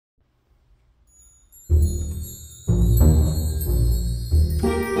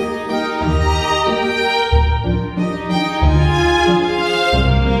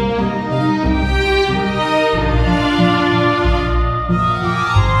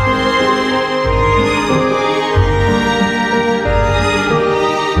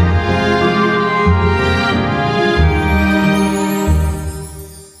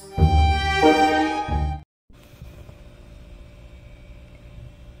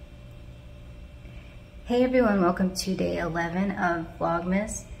Hey everyone, welcome to day 11 of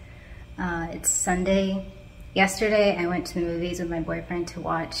Vlogmas. It's Sunday. Yesterday I went to the movies with my boyfriend to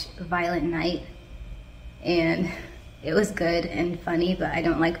watch Violent Night, and it was good and funny, but I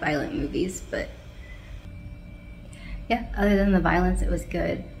don't like violent movies. But yeah, other than the violence, it was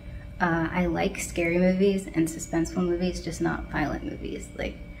good. I like scary movies and suspenseful movies, just not violent movies.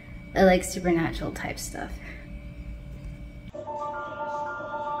 I like supernatural type stuff.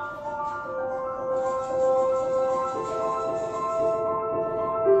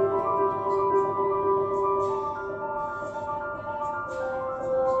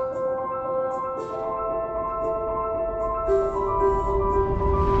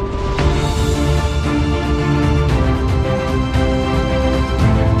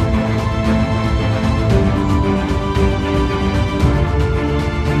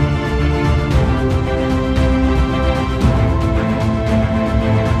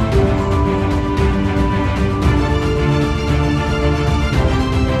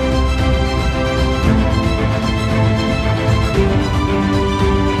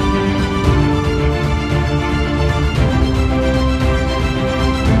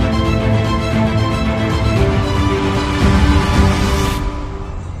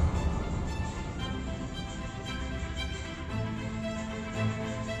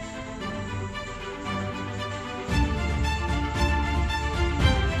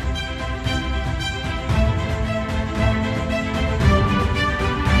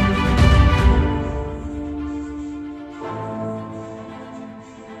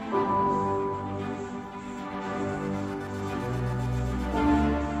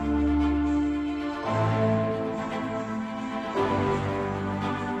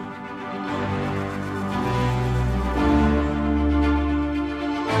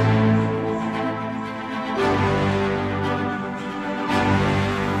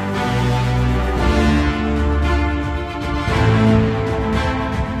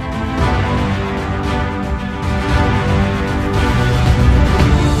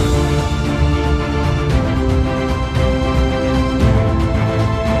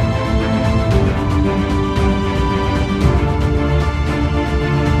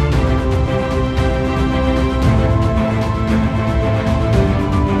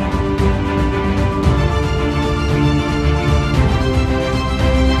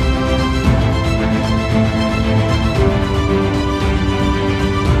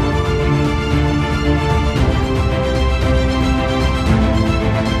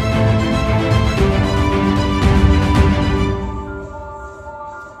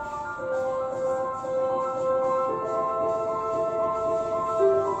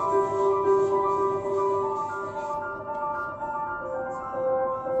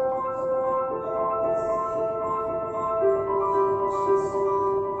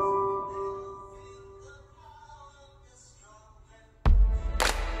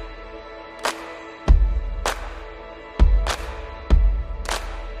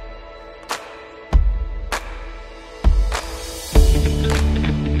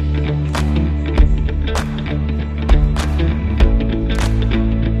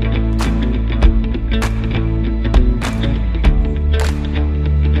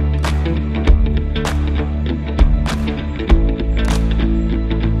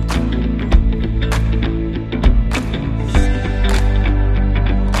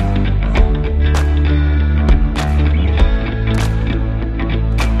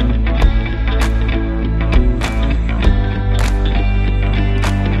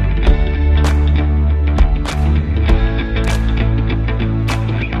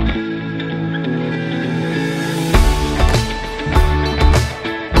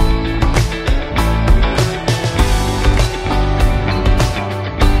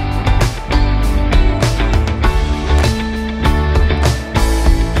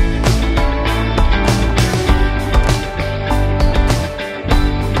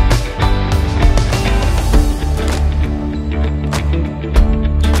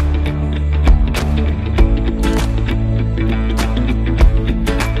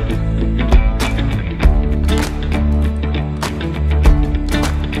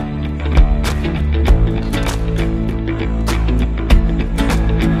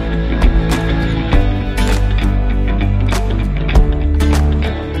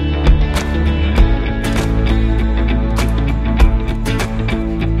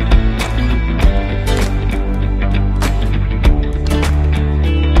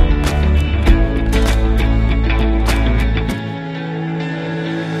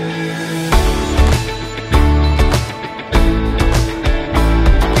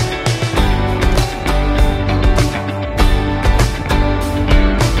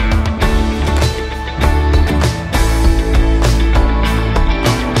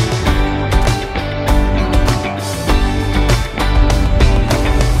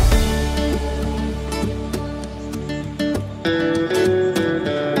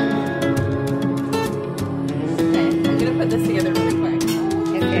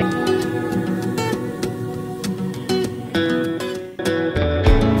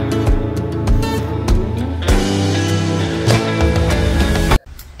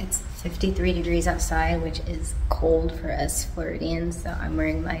 53 degrees outside, which is cold for us Floridians, so I'm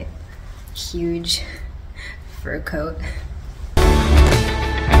wearing my huge fur coat.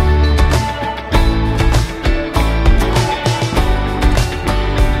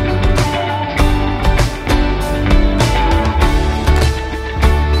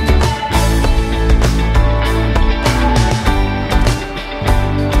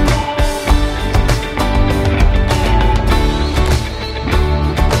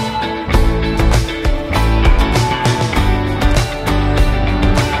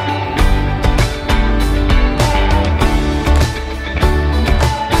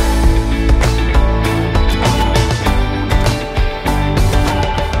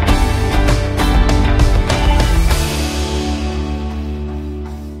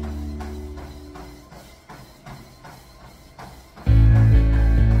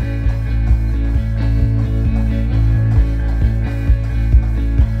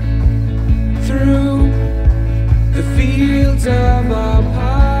 Of our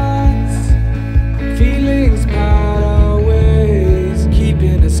paths, feelings part our ways,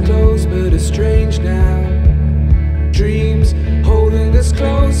 keeping us close but estranged now. Dreams holding us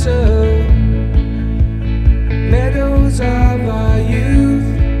closer, meadows of our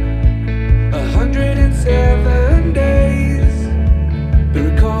youth, 107 days, but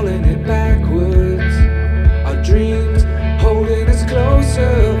recalling it backwards. Our dreams holding us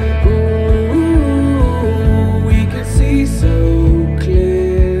closer. So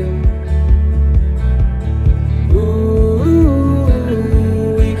clear. Ooh,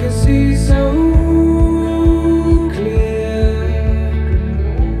 we can see so clear.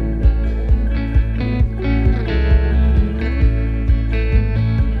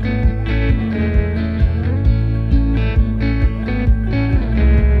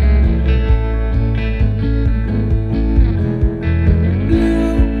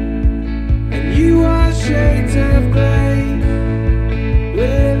 Blue, and you are shades of gray,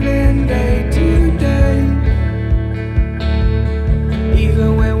 living day to day.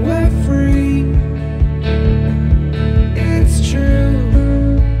 Even when we're free, it's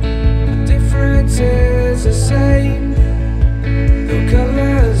true, the difference is the same. The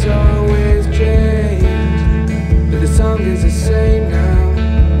colors always change, but the song is the same now.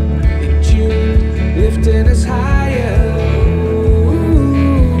 In June, lifting us higher.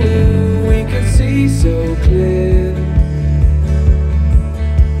 Ooh, we can see so clear.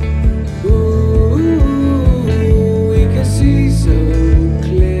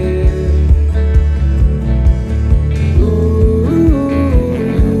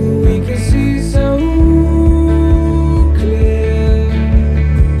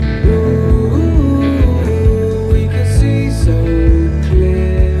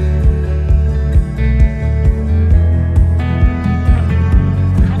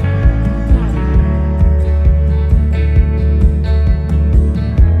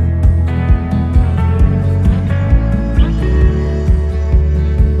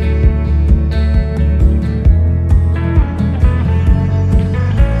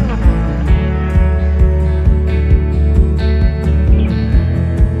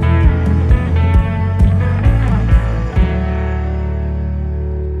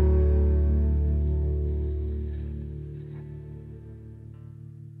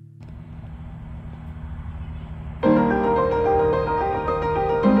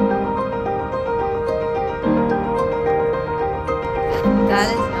 That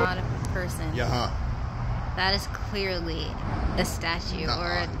is not a person. Yeah. That is clearly a statue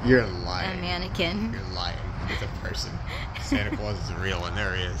or You're lying. a mannequin. You're lying. It's a person. Santa Claus is real, and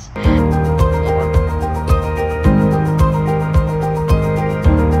there he is.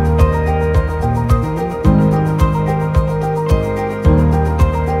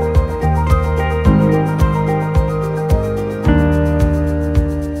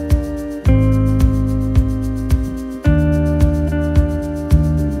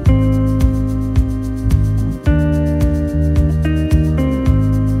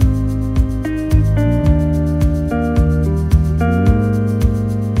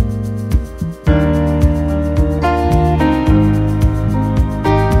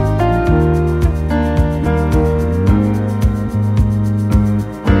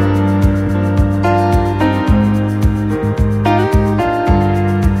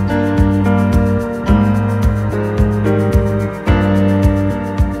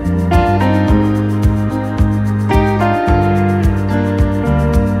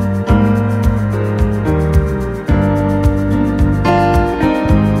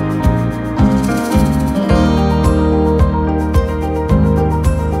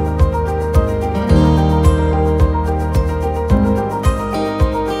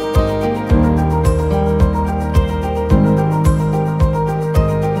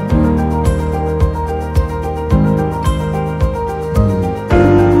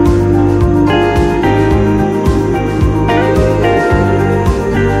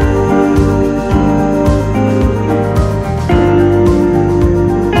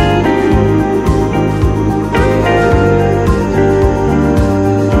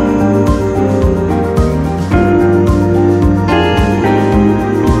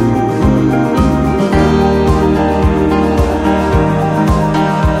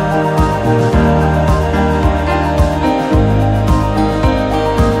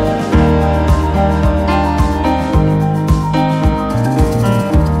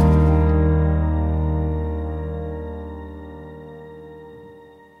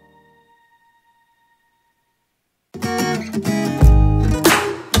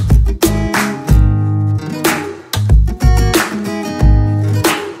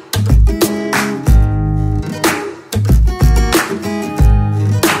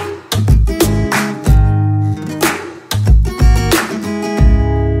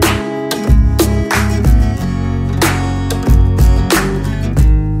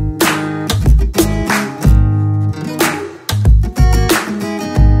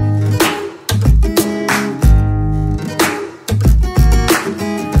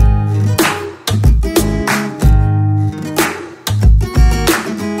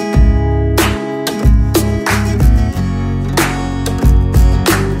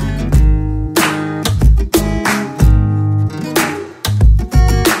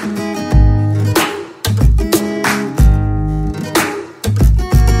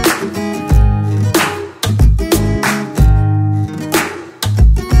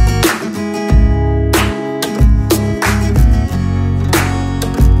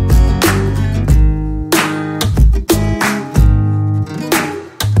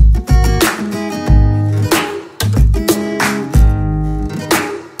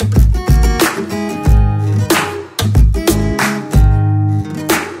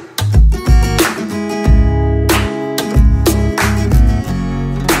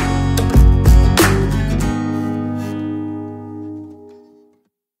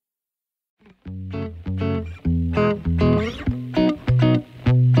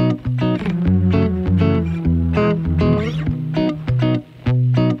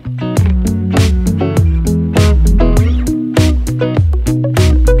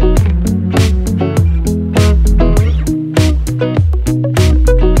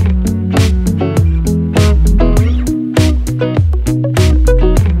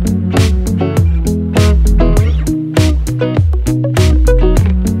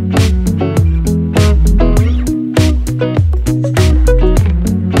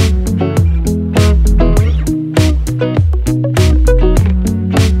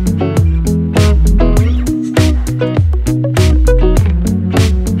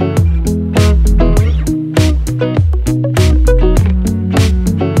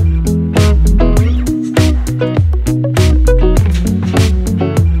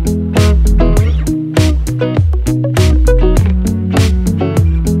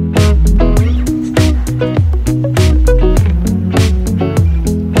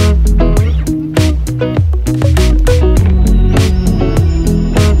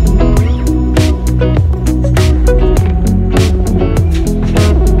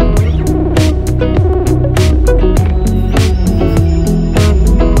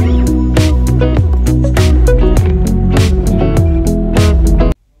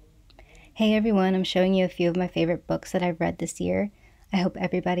 Hey everyone, I'm showing you a few of my favorite books that I've read this year. I hope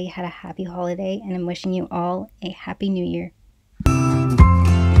everybody had a happy holiday, and I'm wishing you all a happy new year.